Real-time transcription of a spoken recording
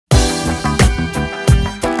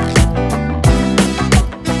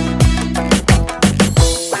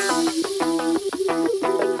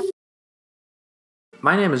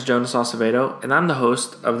my name is Jonas Acevedo, and I'm the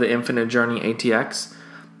host of the Infinite Journey ATX.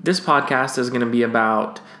 This podcast is going to be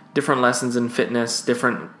about different lessons in fitness,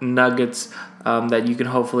 different nuggets that you can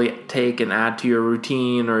hopefully take and add to your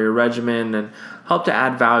routine or your regimen and help to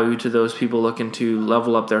add value to those people looking to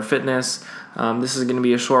level up their fitness. This is going to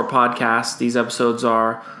be a short podcast. These episodes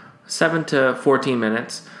are 7 to 14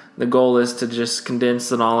 minutes. The goal is to just condense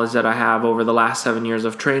the knowledge that I have over the last 7 years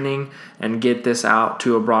of training and get this out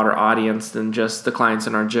to a broader audience than just the clients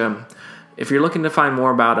in our gym. If you're looking to find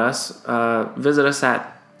more about us, visit us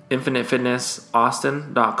at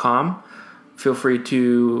infinitefitnessaustin.com. Feel free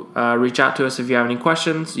to reach out to us if you have any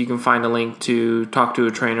questions. You can find a link to talk to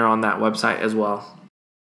a trainer on that website as well.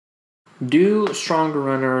 Do stronger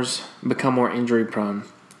runners become more injury prone?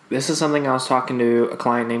 This is something I was talking to a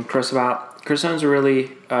client named Chris about. Chris owns a really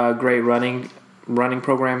great running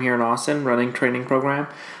program here in Austin, running training program.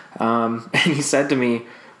 And he said to me,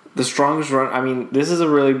 the strongest this is a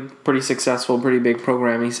really pretty successful, pretty big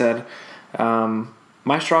program. He said,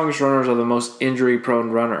 my strongest runners are the most injury prone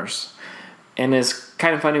runners. And it's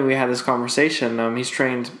kind of funny, we had this conversation. He's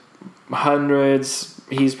trained hundreds,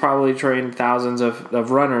 he's probably trained thousands of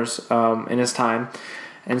runners in his time.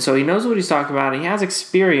 And so he knows what he's talking about. He has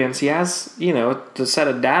experience. He has, the set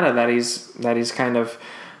of data that he's kind of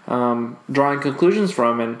drawing conclusions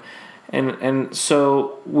from. And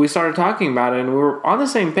so we started talking about it, and we were on the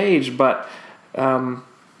same page, but it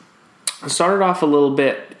started off a little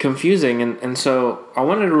bit confusing. And so I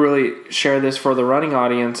wanted to really share this for the running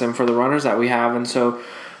audience and for the runners that we have. And so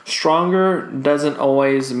stronger doesn't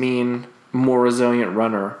always mean more resilient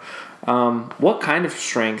runner. What kind of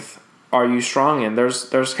strength are you strong in?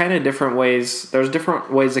 There's kind of different ways. There's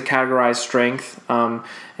different ways to categorize strength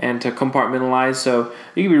and to compartmentalize. So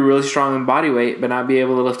you can be really strong in body weight but not be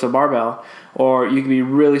able to lift a barbell, or you can be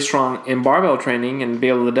really strong in barbell training and be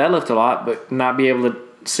able to deadlift a lot but not be able to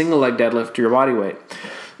single leg deadlift to your body weight.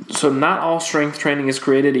 So not all strength training is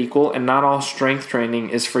created equal, and not all strength training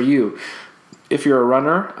is for you. If you're a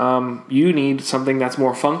runner, you need something that's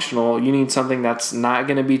more functional. You need something that's not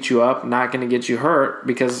going to beat you up, not going to get you hurt,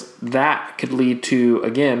 because that could lead to,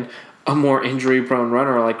 again, a more injury-prone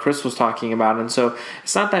runner like Chris was talking about. And so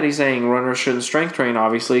it's not that he's saying runners shouldn't strength train,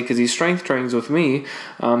 obviously, because he strength trains with me.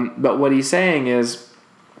 But what he's saying is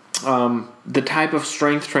the type of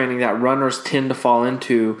strength training that runners tend to fall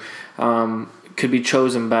into could be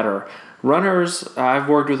chosen better. Runners, I've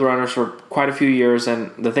worked with runners for quite a few years,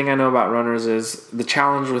 and the thing I know about runners is the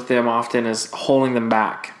challenge with them often is holding them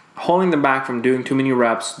back from doing too many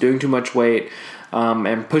reps, doing too much weight,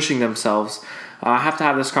 and pushing themselves. I have to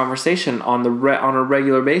have this conversation on a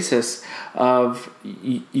regular basis of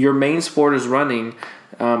your main sport is running.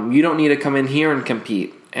 You don't need to come in here and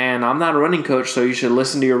compete. And I'm not a running coach, so you should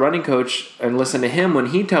listen to your running coach and listen to him when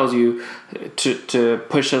he tells you to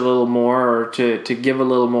push a little more, or to give a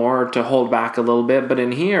little more, or to hold back a little bit. But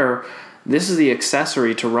in here, this is the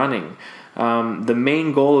accessory to running. The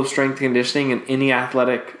main goal of strength conditioning in any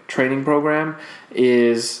athletic training program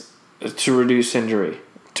is to reduce injury,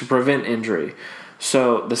 to prevent injury.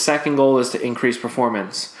 So the second goal is to increase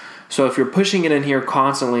performance. So if you're pushing it in here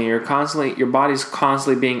constantly, your body's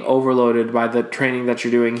constantly being overloaded by the training that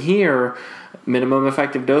you're doing here, minimum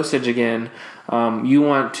effective dosage again,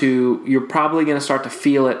 you're probably going to start to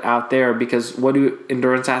feel it out there, because what do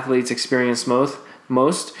endurance athletes experience most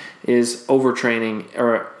is overtraining,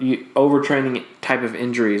 or overtraining type of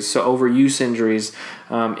injuries. So overuse injuries,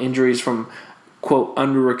 injuries from, quote,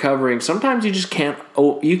 under recovering. Sometimes you just can't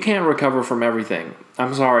recover from everything.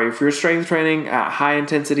 I'm sorry, if you're strength training at high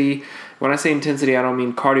intensity, when I say intensity, I don't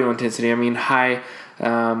mean cardio intensity, I mean high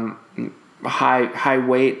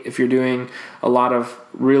weight. If you're doing a lot of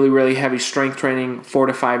really, really heavy strength training 4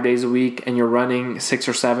 to 5 days a week and you're running 6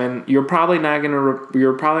 or 7, you're probably not going to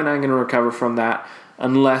recover from that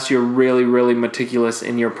unless you're really, really meticulous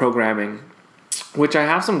in your programming. Which I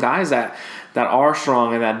have some guys that are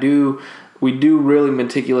strong and we do really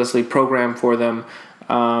meticulously program for them,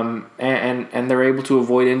 and they're able to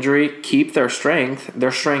avoid injury, keep their strength.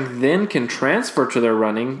 Their strength then can transfer to their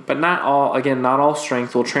running, but not all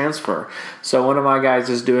strength will transfer. So one of my guys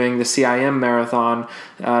is doing the CIM marathon.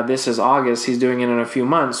 This is August. He's doing it in a few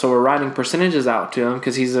months. So we're writing percentages out to him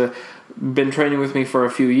because he's been training with me for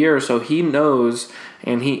a few years, so he knows,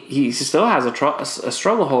 and he still has a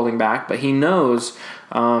struggle holding back, but he knows,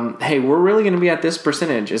 hey, we're really going to be at this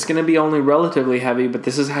percentage. It's going to be only relatively heavy, but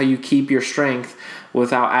this is how you keep your strength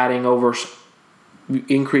without adding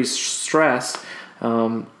increased stress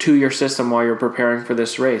to your system while you're preparing for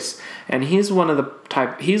this race. And he's one of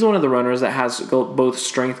the runners that has both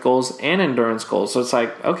strength goals and endurance goals. So it's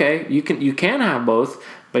like, okay, you can have both,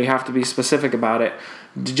 but you have to be specific about it.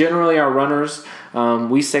 Generally, our runners,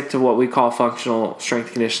 we stick to what we call functional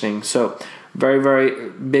strength conditioning. So very, very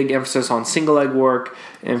big emphasis on single leg work,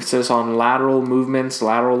 emphasis on lateral movements,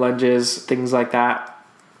 lateral lunges, things like that.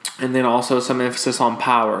 And then also some emphasis on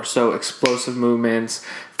power. So explosive movements,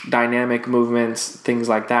 dynamic movements, things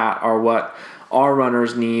like that are what our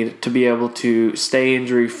runners need to be able to stay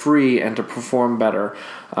injury free and to perform better.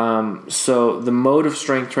 So the mode of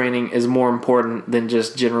strength training is more important than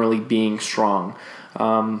just generally being strong.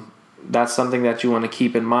 That's something that you want to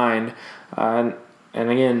keep in mind. And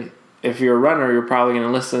again, if you're a runner, you're probably going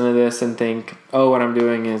to listen to this and think, oh, what I'm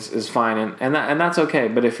doing is fine, and that's okay.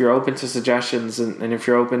 But if you're open to suggestions and if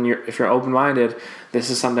you're open-minded, this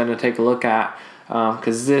is something to take a look at,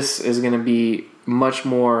 because this is going to be much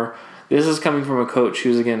more. This is coming from a coach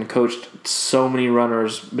who's, again, coached so many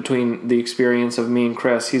runners. Between the experience of me and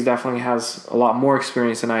Chris, he definitely has a lot more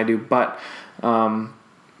experience than I do. But the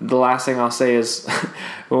last thing I'll say is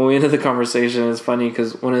when we ended the conversation, it's funny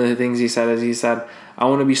because one of the things he said, I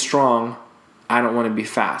want to be strong, I don't want to be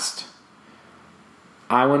fast.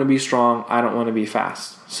 I want to be strong, I don't want to be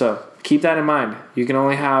fast. So keep that in mind. You can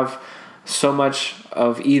only have so much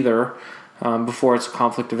of either before it's a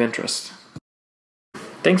conflict of interest.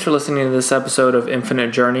 Thanks for listening to this episode of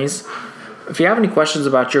Infinite Journeys. If you have any questions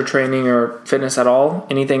about your training or fitness at all,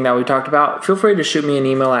 anything that we talked about, feel free to shoot me an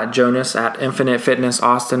email at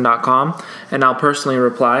jonas@infinitefitnessaustin.com, and I'll personally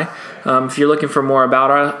reply. If you're looking for more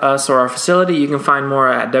about us or our facility, you can find more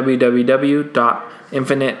at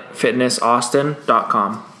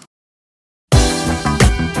www.infinitefitnessaustin.com.